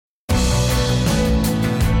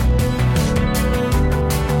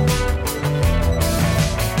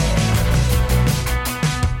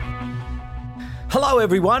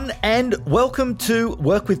everyone, and welcome to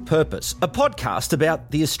Work with Purpose, a podcast about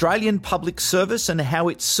the Australian Public Service and how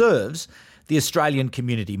it serves the Australian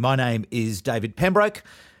community. My name is David Pembroke.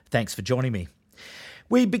 Thanks for joining me.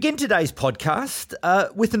 We begin today's podcast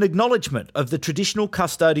with an acknowledgement of the traditional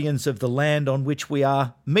custodians of the land on which we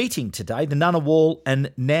are meeting today, the Ngunnawal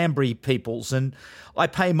and Ngambri peoples, and I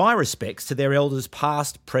pay my respects to their elders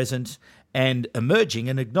past, present and emerging,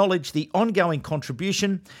 and acknowledge the ongoing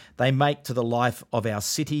contribution they make to the life of our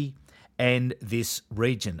city and this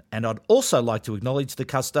region. And I'd also like to acknowledge the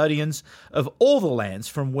custodians of all the lands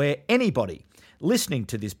from where anybody listening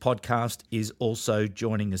to this podcast is also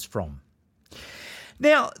joining us from.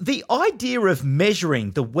 Now, the idea of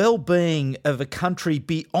measuring the well-being of a country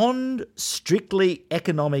beyond strictly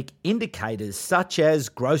economic indicators such as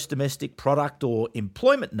gross domestic product or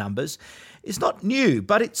employment numbers is not new,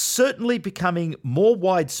 but it's certainly becoming more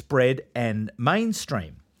widespread and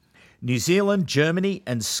mainstream. New Zealand, Germany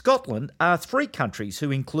and Scotland are three countries who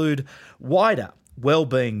include wider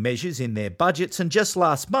well-being measures in their budgets, and just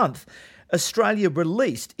last month, Australia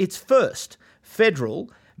released its first federal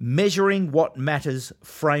Measuring What Matters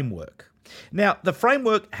framework. Now, the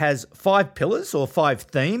framework has 5 pillars or 5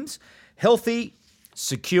 themes: healthy,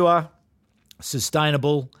 secure,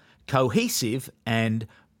 sustainable, cohesive and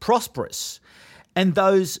prosperous. And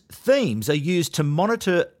those themes are used to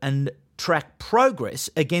monitor and track progress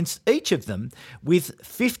against each of them with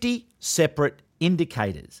 50 separate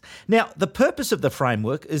indicators. Now, the purpose of the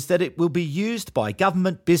framework is that it will be used by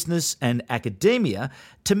government, business and academia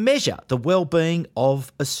to measure the well-being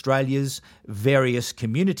of Australia's various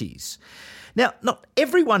communities. Now, not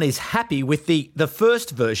everyone is happy with the first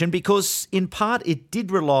version because, in part, it did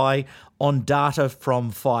rely on data from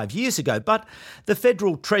 5 years ago. But the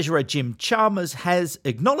Federal Treasurer, Jim Chalmers, has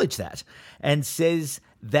acknowledged that and says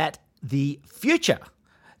that the future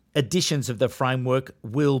editions of the framework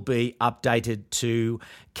will be updated to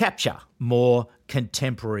capture more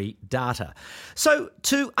contemporary data. So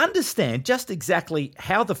to understand just exactly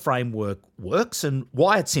how the framework works and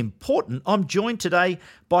why it's important, I'm joined today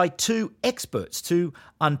by 2 experts to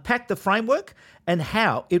unpack the framework and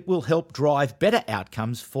how it will help drive better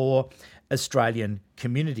outcomes for Australian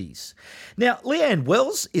communities. Now, Leanne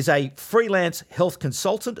Wells is a freelance health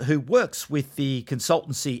consultant who works with the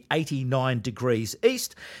consultancy 89 Degrees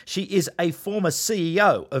East. She is a former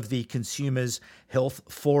CEO of the Consumers Health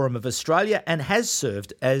Forum of Australia and has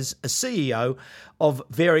served as a CEO of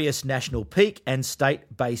various national peak and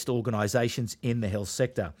state-based organisations in the health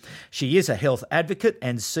sector. She is a health advocate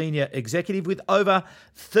and senior executive with over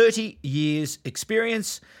 30 years'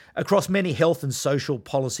 experience across many health and social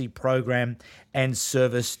policy program and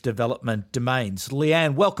service development domains.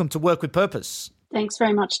 Leanne, welcome to Work with Purpose. Thanks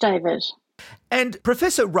very much, David. And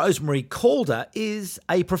Professor Rosemary Calder is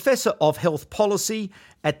a Professor of Health Policy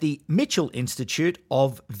at the Mitchell Institute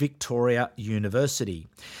of Victoria University.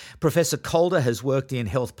 Professor Calder has worked in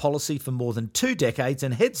health policy for more than 2 decades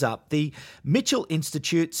and heads up the Mitchell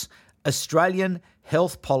Institute's Australian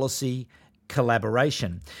Health Policy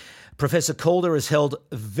Collaboration. Professor Calder has held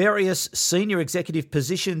various senior executive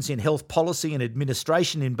positions in health policy and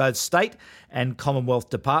administration in both state and Commonwealth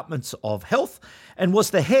departments of health and was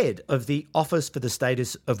the head of the Office for the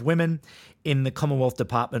Status of Women in the Commonwealth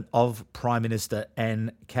Department of Prime Minister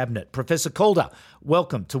and Cabinet. Professor Calder,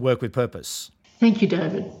 welcome to Work with Purpose. Thank you,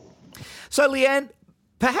 David. So, Leanne,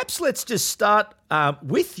 perhaps let's just start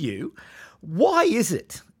with you. Why is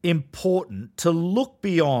it important to look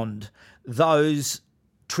beyond those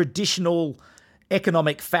traditional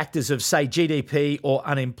economic factors of, say, GDP or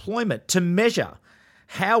unemployment to measure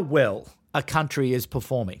how well a country is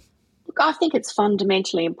performing? Look, I think it's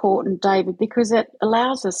fundamentally important, David, because it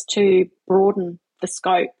allows us to broaden the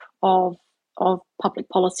scope of public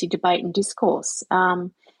policy debate and discourse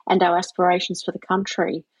and our aspirations for the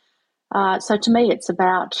country. So to me, it's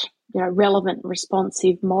about relevant,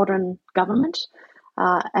 responsive, modern government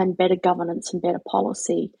and better governance and better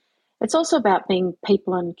policy. It's also about being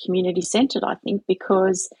people and community centred, I think,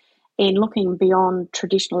 because in looking beyond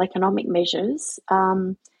traditional economic measures,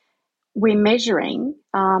 we're measuring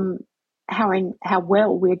how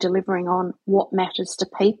well we're delivering on what matters to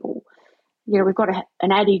people. We've got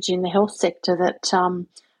an adage in the health sector that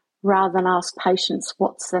rather than ask patients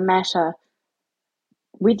what's the matter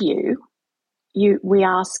with you, we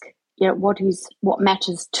ask what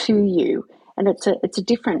matters to you. And it's a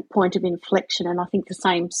different point of inflection, and I think the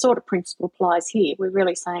same sort of principle applies here. We're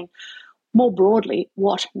really saying more broadly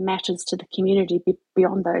what matters to the community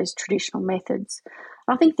beyond those traditional methods.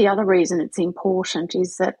 I think the other reason it's important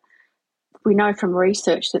is that we know from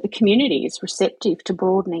research that the community is receptive to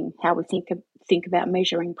broadening how we think about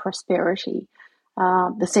measuring prosperity.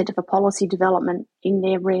 The Centre for Policy Development, in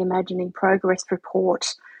their Reimagining Progress report,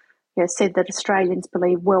 said that Australians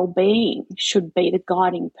believe wellbeing should be the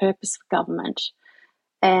guiding purpose for government.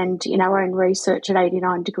 And in our own research at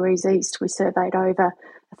 89 Degrees East, we surveyed over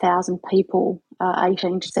 1,000 people,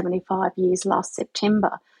 18 to 75 years last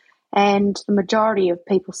September. And the majority of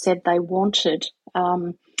people said they wanted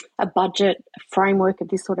a budget, a framework of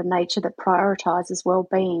this sort of nature that prioritises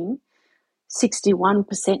wellbeing. 61%,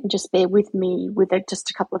 and just bear with me with just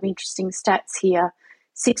a couple of interesting stats here,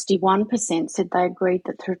 61% said they agreed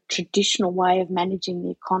that the traditional way of managing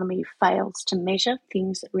the economy fails to measure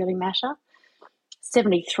things that really matter.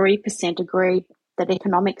 73% agreed that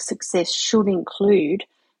economic success should include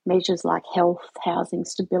measures like health, housing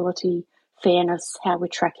stability, fairness, how we're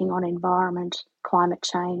tracking on environment, climate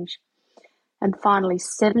change. And finally,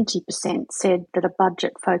 70% said that a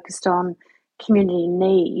budget focused on community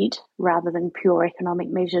need rather than pure economic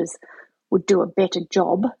measures would do a better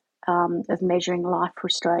job of measuring life for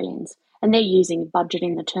Australians. And they're using budget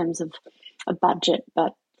in the terms of a budget,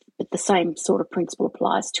 but the same sort of principle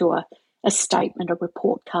applies to a statement, a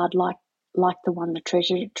report card like the one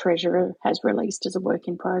the Treasurer has released as a work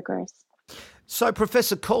in progress. So,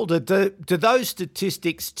 Professor Calder, do those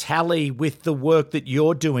statistics tally with the work that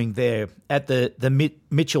you're doing there at the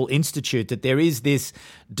Mitchell Institute, that there is this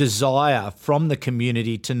desire from the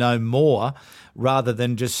community to know more rather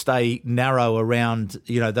than just stay narrow around,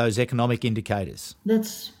 those economic indicators?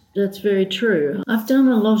 That's very true. I've done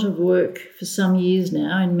a lot of work for some years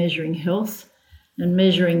now in measuring health and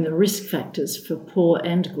measuring the risk factors for poor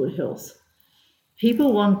and good health.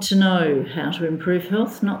 People want to know how to improve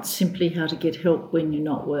health, not simply how to get help when you're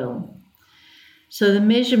not well. So the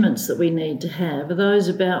measurements that we need to have are those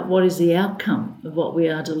about what is the outcome of what we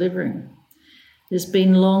are delivering. There's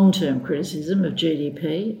been long-term criticism of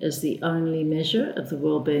GDP as the only measure of the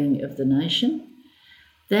well-being of the nation,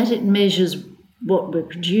 that it measures what we're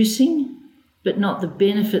producing, but not the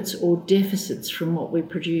benefits or deficits from what we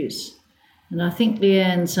produce. And I think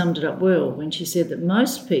Leanne summed it up well when she said that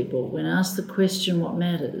most people, when asked the question what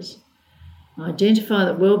matters, identify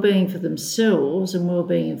that well-being for themselves and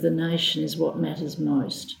well-being of the nation is what matters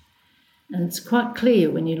most. And it's quite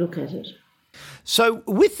clear when you look at it. So,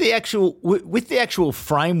 with the actual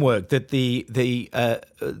framework that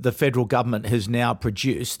the federal government has now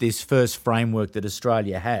produced, this first framework that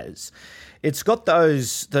Australia has, it's got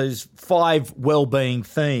those 5 well-being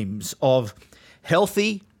themes of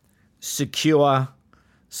healthy, secure,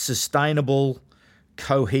 sustainable,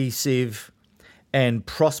 cohesive, and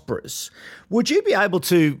prosperous. Would you be able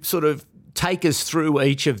to sort of take us through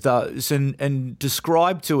each of those and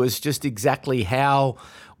describe to us just exactly how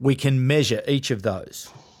we can measure each of those?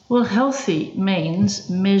 Well, healthy means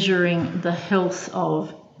measuring the health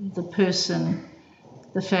of the person,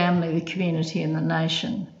 the family, the community, and the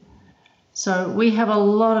nation. So we have a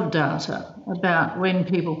lot of data about when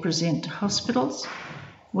people present to hospitals,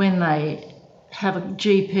 when they have a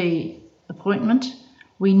GP appointment.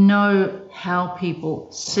 We know how people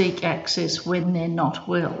seek access when they're not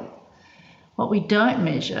well. What we don't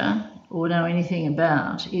measure or know anything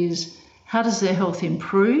about is how does their health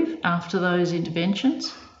improve after those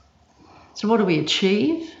interventions? So what do we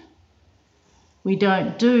achieve? We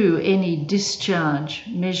don't do any discharge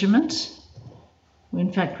measurements.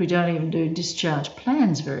 In fact, we don't even do discharge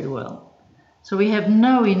plans very well. So we have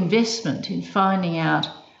no investment in finding out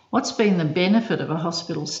what's been the benefit of a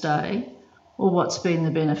hospital stay or what's been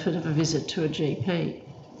the benefit of a visit to a GP.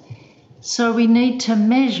 So we need to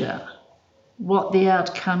measure what the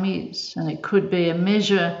outcome is, and it could be a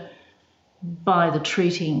measure by the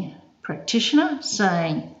treating practitioner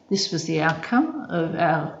saying this was the outcome of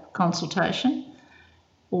our consultation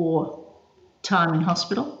or time in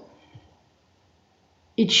hospital.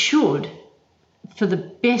 It should, for the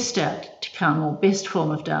best outcome or best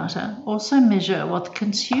form of data, also measure what the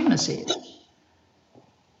consumer says.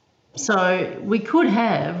 So we could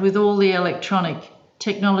have, with all the electronic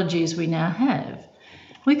technologies we now have,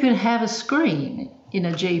 we could have a screen in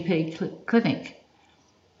a GP clinic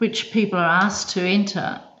which people are asked to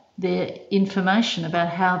enter their information about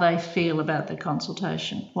how they feel about the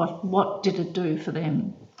consultation. What did it do for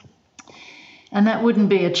them? And that wouldn't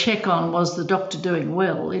be a check on was the doctor doing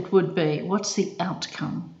well. It would be what's the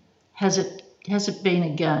outcome? Has it been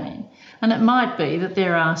a gain? And it might be that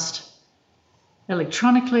they're asked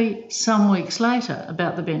electronically some weeks later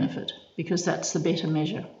about the benefit because that's the better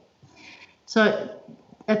measure. So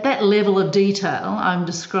at that level of detail, I'm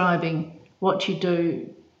describing what you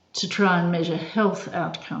do to try and measure health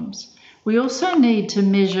outcomes. We also need to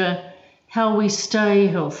measure how we stay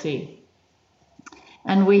healthy.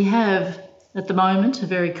 And we have at the moment a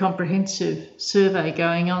very comprehensive survey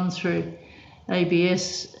going on through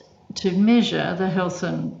ABS to measure the health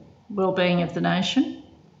and wellbeing of the nation.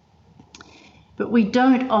 But we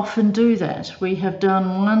don't often do that. We have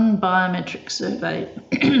done one biometric survey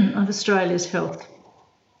of Australia's health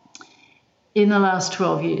in the last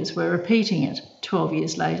 12 years. We're repeating it 12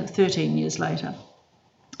 years later, 13 years later.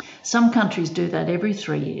 Some countries do that every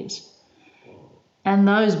 3 years. And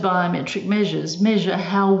those biometric measures measure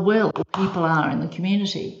how well people are in the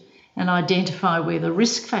community and identify where the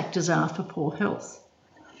risk factors are for poor health.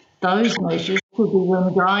 Those measures could be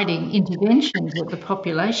then guiding interventions at the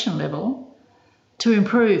population level to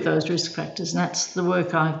improve those risk factors, and that's the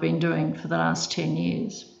work I've been doing for the last 10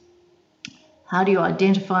 years. How do you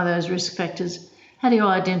identify those risk factors? How do you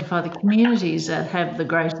identify the communities that have the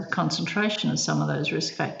greatest concentration of some of those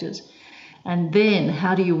risk factors? And then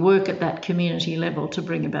how do you work at that community level to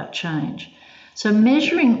bring about change? So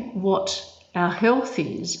measuring what our health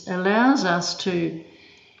is allows us to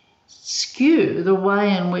skew the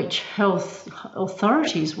way in which health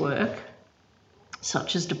authorities work,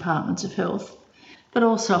 such as departments of health, but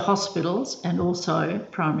also hospitals and also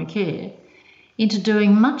primary care, into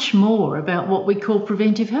doing much more about what we call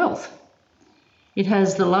preventive health. It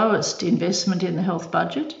has the lowest investment in the health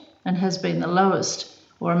budget and has been the lowest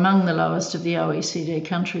or among the lowest of the OECD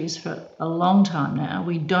countries for a long time now.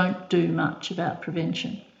 We don't do much about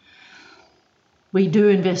prevention. We do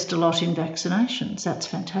invest a lot in vaccinations. That's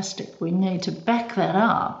fantastic. We need to back that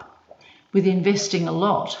up with investing a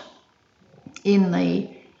lot in the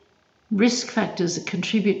risk factors that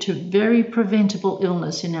contribute to very preventable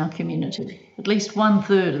illness in our community. At least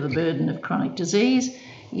 1/3 of the burden of chronic disease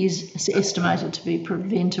is estimated to be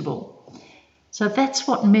preventable. So that's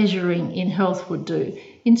what measuring in health would do.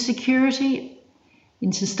 In security,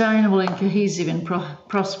 in sustainable and cohesive and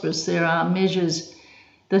prosperous, there are measures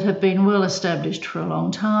that have been well established for a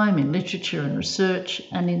long time in literature and research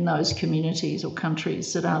and in those communities or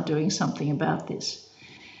countries that are doing something about this.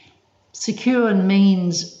 Secure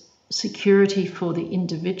means security for the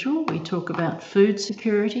individual. We talk about food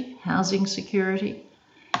security, housing security,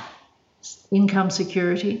 income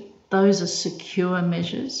security. Those are secure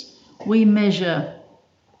measures. We measure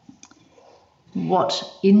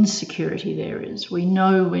what insecurity there is. We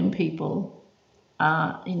know when people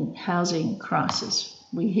are in housing crisis.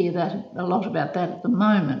 We hear that a lot about that at the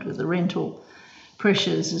moment with the rental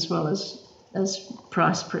pressures as well as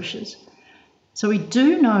price pressures. So we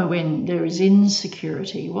do know when there is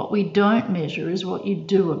insecurity. What we don't measure is what you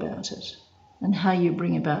do about it and how you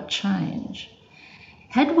bring about change.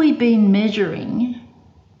 Had we been measuring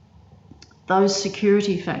those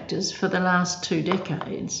security factors for the last 2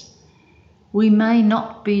 decades, we may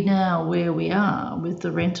not be now where we are with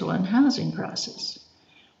the rental and housing crisis.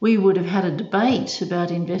 We would have had a debate about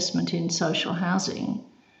investment in social housing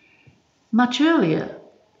much earlier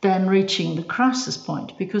than reaching the crisis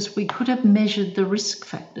point, because we could have measured the risk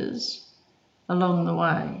factors along the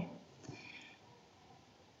way.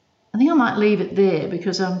 I think I might leave it there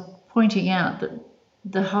because I'm pointing out that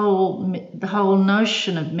the whole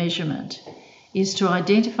notion of measurement is to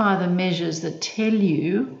identify the measures that tell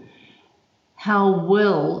you how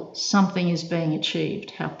well something is being achieved,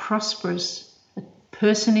 how prosperous a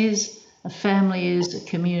person is, a family is, a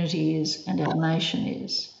community is, and our nation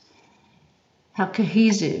is. How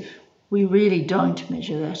cohesive. We really don't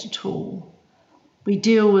measure that at all. We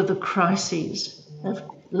deal with the crises of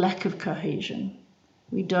lack of cohesion.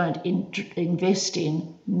 We don't invest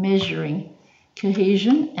in measuring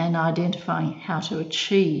cohesion and identifying how to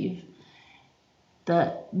achieve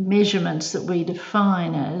the measurements that we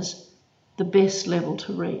define as the best level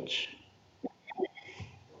to reach.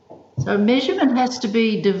 So measurement has to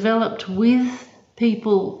be developed with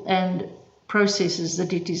people and processes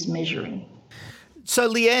that it is measuring. So,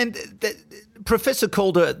 Leanne, Professor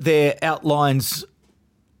Calder there outlines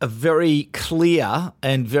a very clear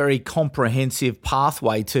and very comprehensive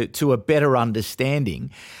pathway to a better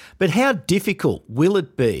understanding. But how difficult will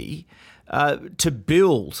it be to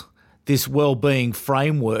build this wellbeing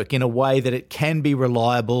framework in a way that it can be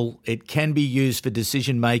reliable, it can be used for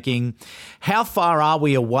decision making? How far are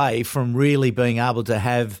we away from really being able to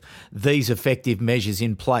have these effective measures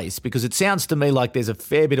in place? Because it sounds to me like there's a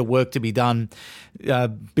fair bit of work to be done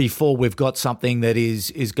before we've got something that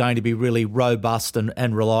is going to be really robust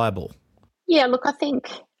and reliable. Yeah, look, I think,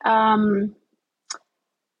 the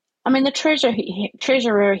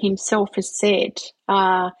Treasurer himself has said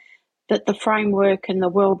that the framework and the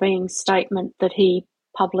wellbeing statement that he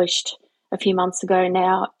published a few months ago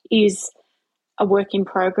now is a work in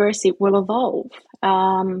progress. It will evolve.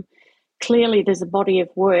 clearly there's a body of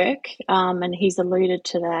work, and he's alluded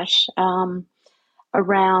to that,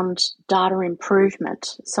 around data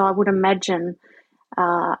improvement. So I would imagine,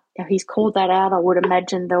 if he's called that out, I would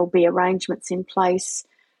imagine there'll be arrangements in place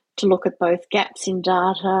to look at both gaps in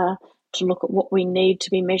data, to look at what we need to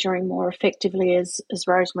be measuring more effectively, as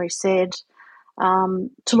Rosemary said,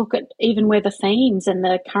 to look at even where the themes and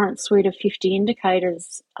the current suite of 50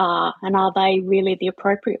 indicators are, and are they really the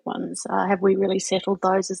appropriate ones? Have we really settled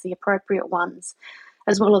those as the appropriate ones,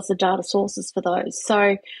 as well as the data sources for those?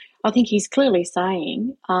 So I think he's clearly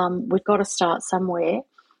saying we've got to start somewhere.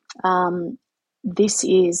 This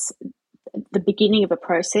is the beginning of a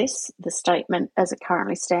process. The statement as it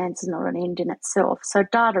currently stands is not an end in itself. So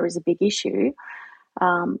data is a big issue.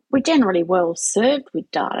 We're generally well served with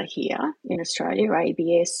data here in Australia.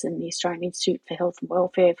 ABS and the Australian Institute for Health and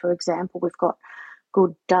Welfare, for example, we've got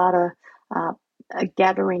good data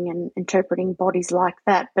gathering and interpreting bodies like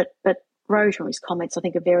that. But Rosemary's comments, I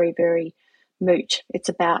think, are very, very moot. It's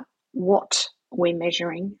about what we're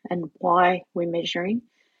measuring and why we're measuring,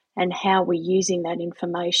 and how we're using that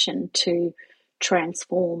information to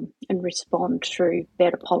transform and respond through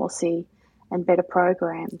better policy and better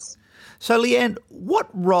programs. So, Leanne, what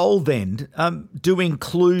role then do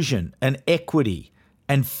inclusion and equity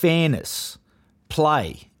and fairness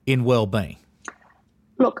play in wellbeing?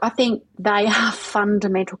 Look, I think they are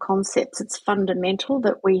fundamental concepts. It's fundamental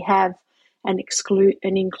that we have an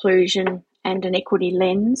inclusion and an equity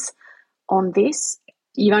lens on this.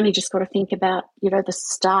 You've only just got to think about, the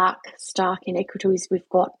stark inequities we've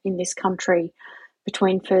got in this country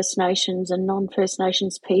between First Nations and non-First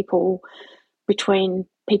Nations people, between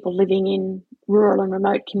people living in rural and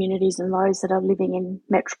remote communities and those that are living in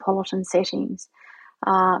metropolitan settings,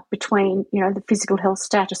 between, the physical health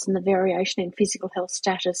status and the variation in physical health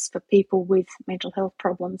status for people with mental health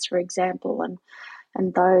problems, for example,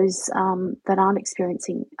 and those that aren't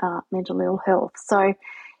experiencing mental ill health. So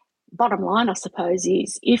bottom line, I suppose,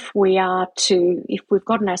 is if we've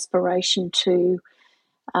got an aspiration to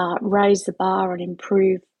raise the bar and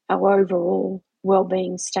improve our overall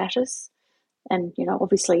wellbeing status, and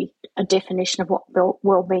obviously a definition of what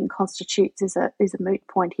wellbeing constitutes is a moot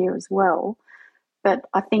point here as well. But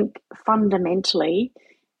I think fundamentally,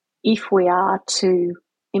 if we are to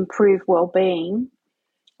improve wellbeing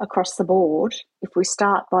across the board, if we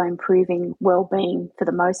start by improving wellbeing for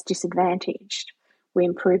the most disadvantaged, we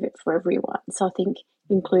improve it for everyone. So I think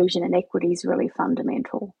inclusion and equity is really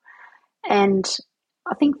fundamental. And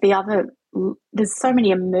I think there's so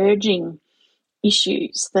many emerging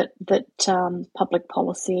issues that public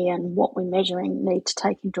policy and what we're measuring need to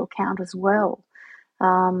take into account as well,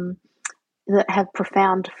 that have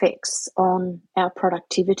profound effects on our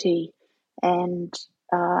productivity and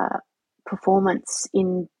performance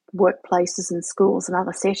in workplaces and schools and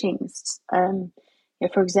other settings.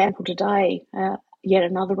 For example, today, yet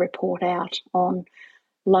another report out on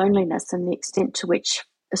loneliness and the extent to which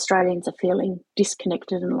Australians are feeling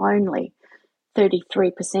disconnected and lonely.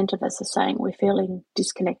 33% of us are saying we're feeling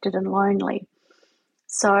disconnected and lonely.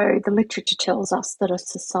 So the literature tells us that a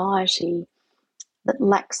society that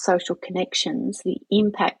lacks social connections, the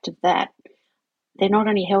impact of that, they're not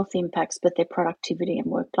only health impacts, but they're productivity and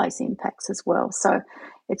workplace impacts as well. So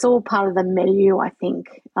it's all part of the milieu, I think.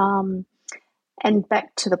 And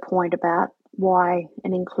back to the point about why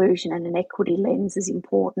an inclusion and an equity lens is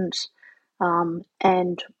important,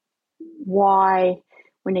 and why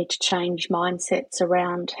we need to change mindsets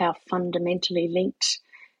around how fundamentally linked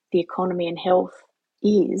the economy and health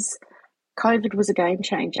is. COVID was a game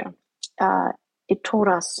changer. It taught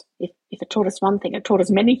us, if it taught us one thing, it taught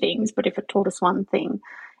us many things, but if it taught us one thing,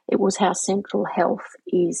 it was how central health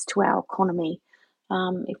is to our economy.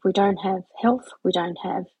 If we don't have health, we don't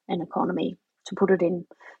have an economy, to put it in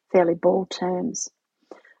fairly bald terms.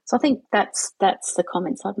 So I think that's the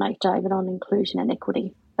comments I'd make, David, on inclusion and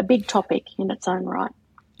equity. A big topic in its own right.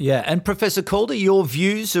 Yeah, and Professor Calder, your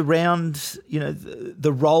views around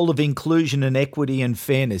the role of inclusion and equity and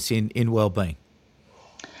fairness in wellbeing?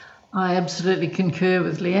 I absolutely concur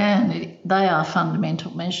with Leanne. They are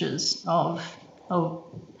fundamental measures of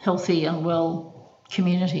healthy and well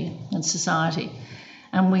community and society.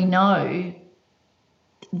 And we know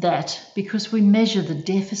that because we measure the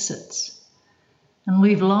deficits, and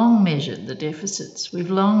we've long measured the deficits. We've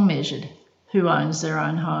long measured who owns their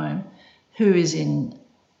own home, who is in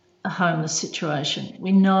a homeless situation.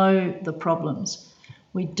 We know the problems.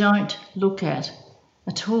 We don't look at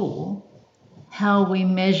all how we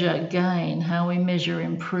measure gain, how we measure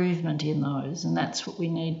improvement in those, and that's what we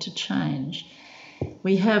need to change.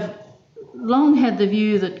 We have long had the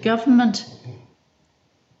view that government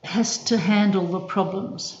has to handle the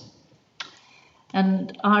problems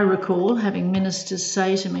And I recall having ministers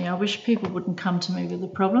say to me, I wish people wouldn't come to me with the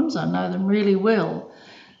problems. I know them really well.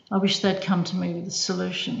 I wish they'd come to me with the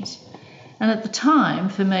solutions. And at the time,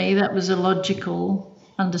 for me, that was a logical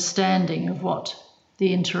understanding of what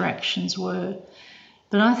the interactions were.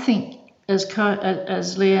 But I think, as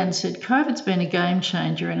Leanne said, COVID's been a game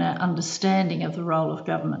changer in our understanding of the role of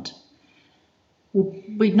government.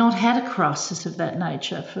 We'd not had a crisis of that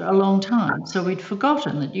nature for a long time, so we'd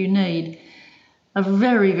forgotten that you need a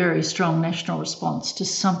very, very strong national response to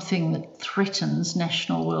something that threatens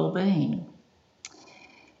national well-being.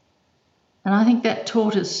 And I think that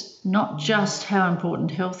taught us not just how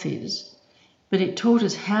important health is, but it taught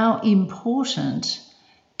us how important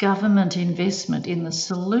government investment in the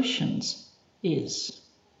solutions is.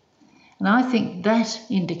 And I think that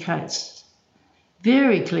indicates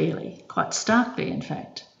very clearly, quite starkly in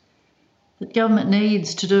fact, that government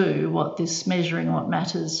needs to do what this Measuring What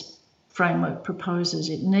Matters framework proposes.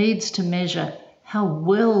 It needs to measure how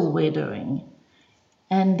well we're doing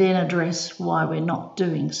and then address why we're not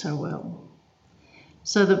doing so well.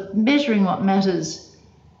 So the Measuring What Matters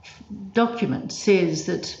document says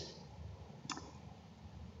that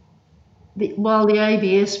while the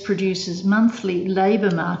ABS produces monthly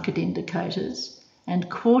labour market indicators and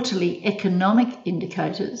quarterly economic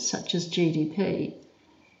indicators such as GDP,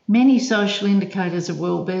 many social indicators of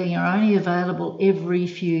well-being are only available every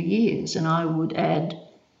few years, and I would add,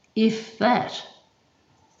 if that,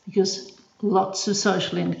 because lots of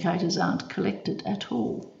social indicators aren't collected at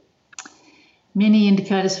all. Many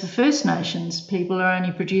indicators for First Nations people are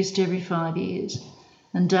only produced every 5 years,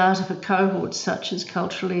 and data for cohorts such as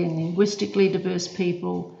culturally and linguistically diverse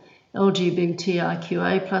people,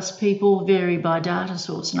 LGBTIQA plus people vary by data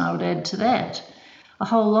source, and I would add to that a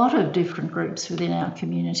whole lot of different groups within our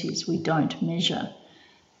communities we don't measure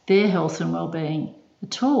their health and well-being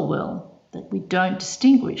at all well, that we don't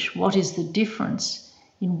distinguish what is the difference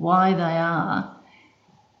in why they are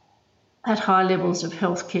at high levels of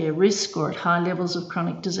healthcare risk or at high levels of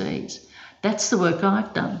chronic disease. That's the work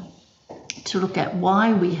I've done, to look at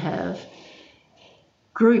why we have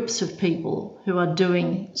groups of people who are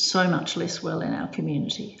doing so much less well in our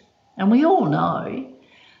community. And we all know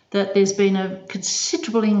that there's been a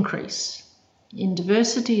considerable increase in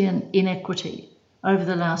diversity and inequity over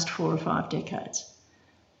the last 4 or 5 decades.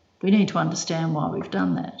 We need to understand why we've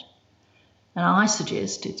done that. And I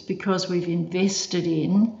suggest it's because we've invested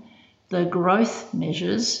in the growth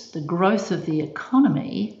measures, the growth of the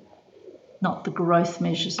economy, not the growth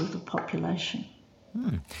measures of the population.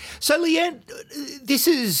 So, Leanne, this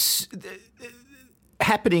is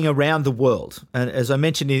happening around the world. And as I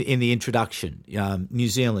mentioned in the introduction, New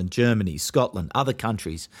Zealand, Germany, Scotland, other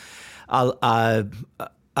countries are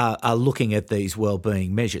looking at these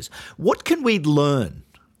wellbeing measures. What can we learn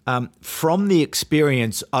from the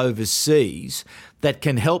experience overseas that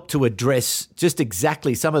can help to address just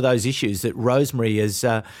exactly some of those issues that Rosemary has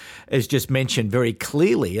just mentioned very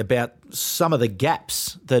clearly about some of the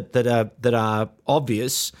gaps that are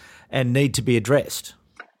obvious and need to be addressed?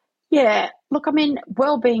 Yeah, look, I mean,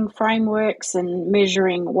 wellbeing frameworks and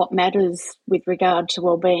measuring what matters with regard to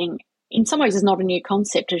wellbeing in some ways is not a new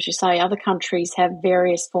concept. As you say, other countries have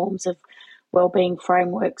various forms of wellbeing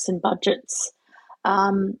frameworks and budgets.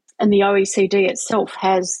 And the OECD itself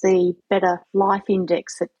has the Better Life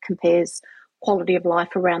Index that compares quality of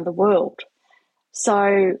life around the world.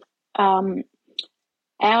 So our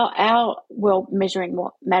Measuring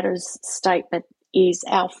What Matters statement is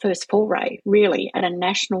our first foray, really, at a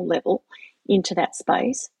national level into that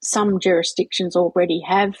space. Some jurisdictions already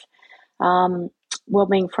have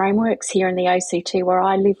wellbeing frameworks. Here in the ACT where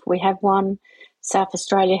I live, we have one. South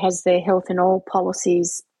Australia has their health in all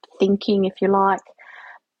policies thinking, if you like.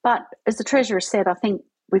 But as the Treasurer said, I think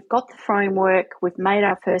we've got the framework, we've made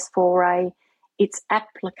our first foray, its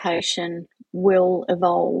application will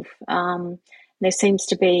evolve. There seems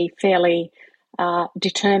to be fairly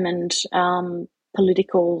determined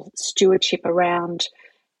political stewardship around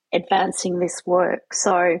advancing this work.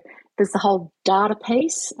 So there's the whole data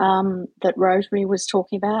piece that Rosemary was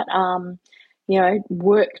talking about,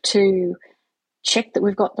 work to check that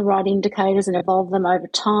we've got the right indicators and evolve them over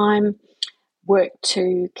time, work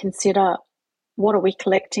to consider what are we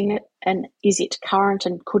collecting it and is it current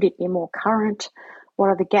and could it be more current? What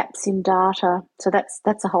are the gaps in data? So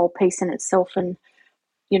that's a whole piece in itself. And,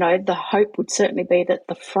 the hope would certainly be that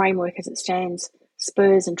the framework as it stands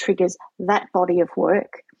spurs and triggers that body of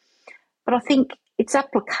work. But I think its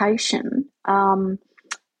application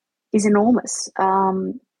is enormous.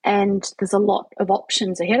 And there's a lot of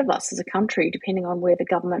options ahead of us as a country, depending on where the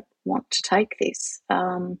government want to take this.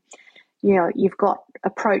 You've got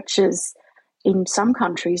approaches, in some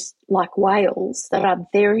countries like Wales that are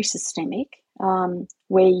very systemic,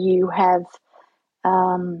 where you have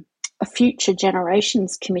a future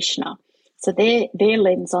generations commissioner. So their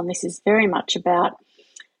lens on this is very much about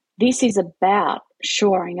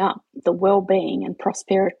shoring up the well-being and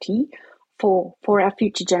prosperity for our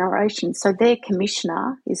future generations. So their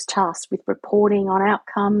commissioner is tasked with reporting on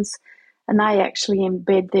outcomes, and they actually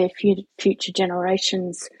embed their future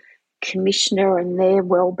generations commissioner and their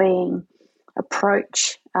well-being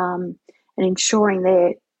approach, and ensuring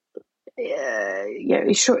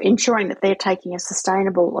ensuring that they're taking a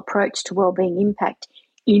sustainable approach to wellbeing impact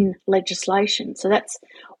in legislation. So that's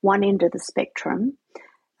one end of the spectrum.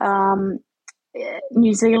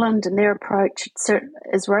 New Zealand and their approach,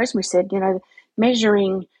 as Rosemary said,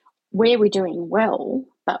 measuring where we're doing well,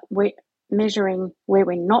 but we're measuring where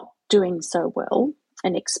we're not doing so well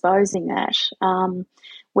and exposing that,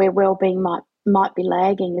 where wellbeing might be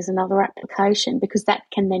lagging is another application, because that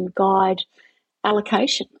can then guide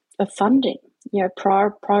allocation of funding,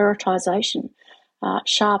 prioritisation,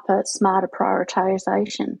 sharper, smarter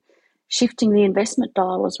prioritisation, shifting the investment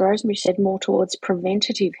dial, as Rosemary said, more towards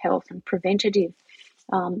preventative health and preventative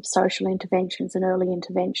social interventions and early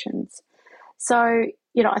interventions. So,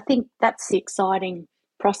 I think that's the exciting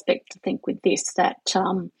prospect to think with this, that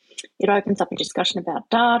it opens up a discussion about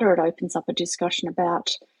data, it opens up a discussion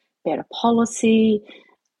about better policy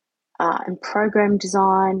and program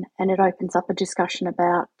design, and it opens up a discussion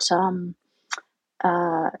about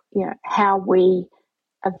how we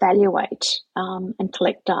evaluate and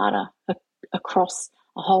collect data across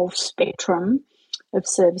a whole spectrum of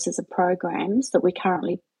services and programs that we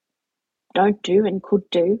currently don't do and could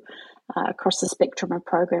do across the spectrum of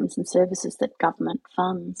programs and services that government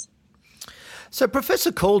funds. So,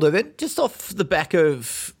 Professor Calder, just off the back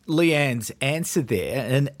of Leanne's answer there,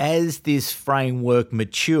 and as this framework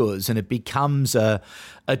matures and it becomes a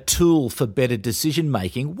tool for better decision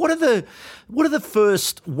making, what are the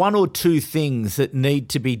first one or two things that need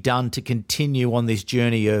to be done to continue on this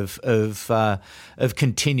journey of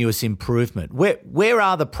continuous improvement? Where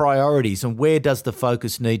are the priorities, and where does the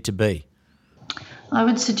focus need to be? I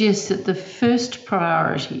would suggest that the first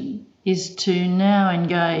priority is to now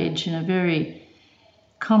engage in a very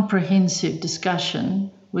comprehensive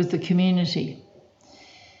discussion with the community.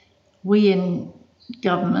 We in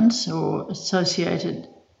government or associated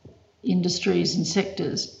industries and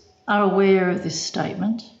sectors are aware of this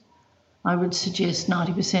statement. I would suggest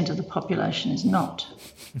 90% of the population is not.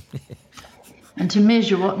 And to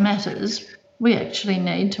measure what matters, we actually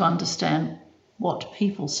need to understand what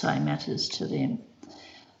people say matters to them.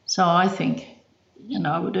 So I think,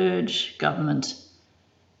 I would urge government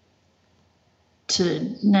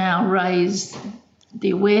to now raise the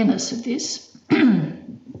awareness of this,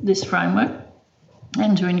 this framework,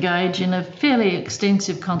 and to engage in a fairly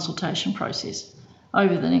extensive consultation process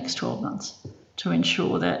over the next 12 months to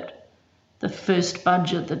ensure that the first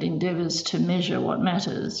budget that endeavours to measure what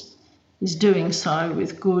matters is doing so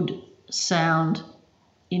with good, sound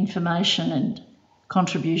information and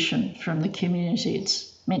contribution from the community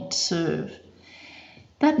it's meant to serve.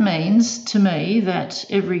 That means to me that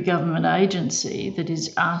every government agency that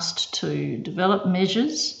is asked to develop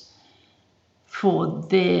measures for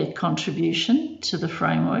their contribution to the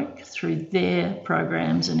framework through their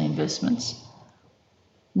programs and investments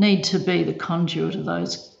need to be the conduit of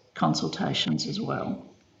those consultations as well.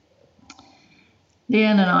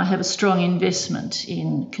 Leanne and I have a strong investment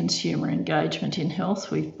in consumer engagement in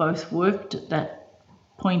health. We've both worked at that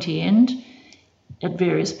pointy end at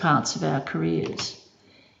various parts of our careers.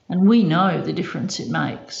 And we know the difference it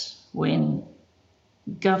makes when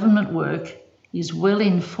government work is well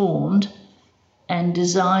informed and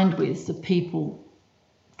designed with the people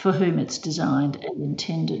for whom it's designed and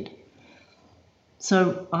intended.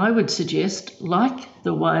 So I would suggest, like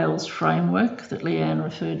the Wales framework that Leanne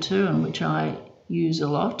referred to and which I use a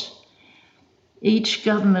lot, each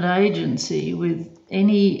government agency with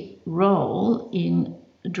any role in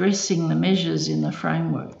addressing the measures in the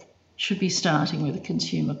framework should be starting with a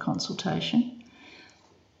consumer consultation,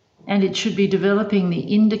 and it should be developing the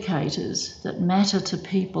indicators that matter to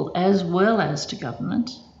people as well as to government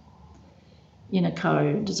in a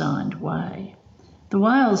co-designed way. The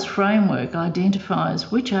Wales framework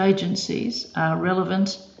identifies which agencies are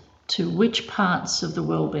relevant to which parts of the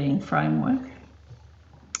wellbeing framework,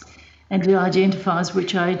 and it identifies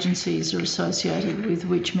which agencies are associated with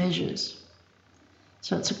which measures.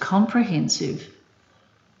 So it's a comprehensive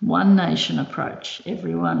one nation approach.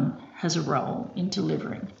 Everyone has a role in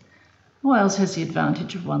delivering. Wales has the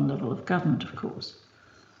advantage of one level of government, of course.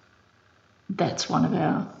 That's one of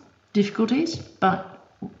our difficulties, but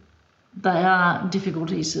they are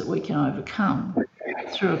difficulties that we can overcome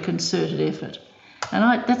through a concerted effort.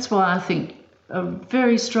 And that's why I think a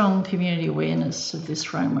very strong community awareness of this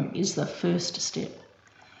framework is the first step.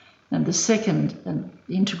 And the second and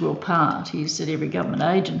integral part is that every government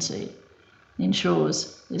agency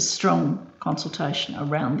ensures there's strong consultation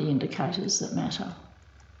around the indicators that matter.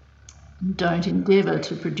 Don't endeavour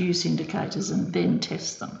to produce indicators and then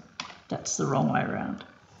test them. That's the wrong way around.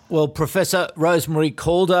 Well, Professor Rosemary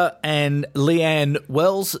Calder and Leanne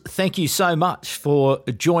Wells, thank you so much for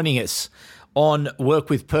joining us on Work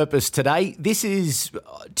with Purpose today. This is,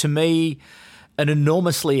 to me, an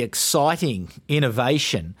enormously exciting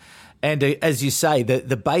innovation. And as you say,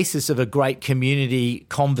 the basis of a great community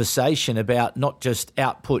conversation about not just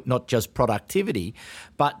output, not just productivity,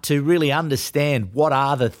 but to really understand what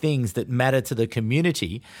are the things that matter to the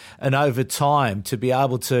community, and over time to be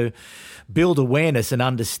able to build awareness and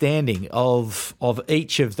understanding of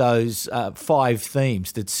each of those 5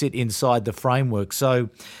 themes that sit inside the framework. So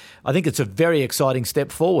I think it's a very exciting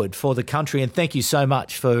step forward for the country, and thank you so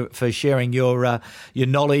much for sharing your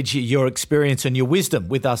knowledge, your experience and your wisdom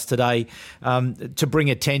with us today to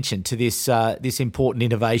bring attention to this important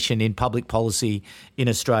innovation in public policy in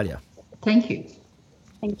Australia. Thank you.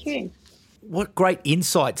 Thank you. What great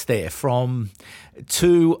insights there from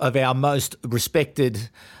 2 of our most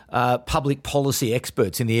respected public policy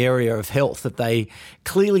experts in the area of health, that they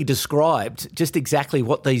clearly described just exactly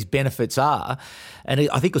what these benefits are. And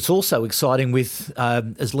I think it's also exciting with,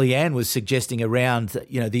 as Leanne was suggesting, around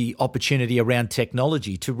the opportunity around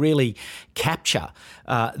technology to really capture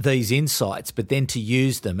these insights, but then to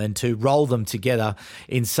use them and to roll them together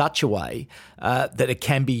in such a way that it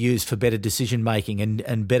can be used for better decision making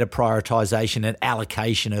and better prioritisation and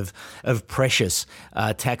allocation of precious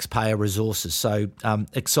taxpayer resources. So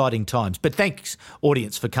exciting times. But thanks,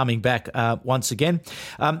 audience, for coming back once again.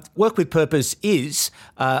 Work with Purpose is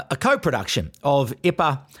a co-production of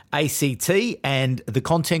IPA, ACT and the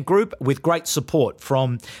Content Group, with great support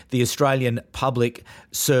from the Australian Public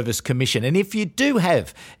Service Commission. And if you do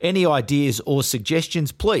have any ideas or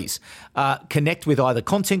suggestions, please connect with either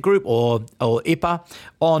Content Group or IPA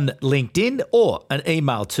on LinkedIn, or an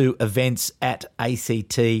email to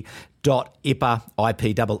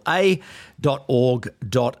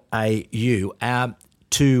events@act.ipa.org.au.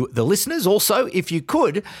 To the listeners, also, if you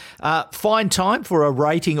could, find time for a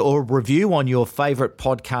rating or review on your favourite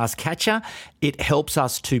podcast catcher. It helps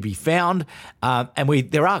us to be found.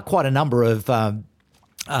 And there are quite a number of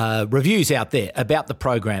reviews out there about the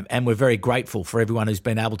program, and we're very grateful for everyone who's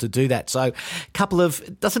been able to do that. So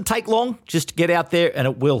it doesn't take long just to get out there, and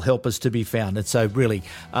it will help us to be found. And so really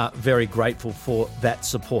very grateful for that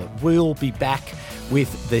support. We'll be back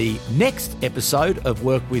with the next episode of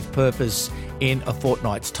Work with Purpose in a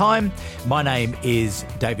fortnight's time. My name is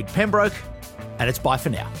David Pembroke, and it's bye for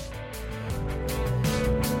now.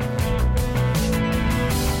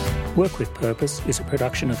 Work with Purpose is a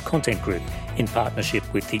production of Content Group in partnership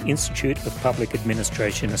with the Institute of Public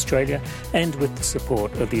Administration Australia and with the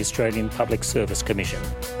support of the Australian Public Service Commission.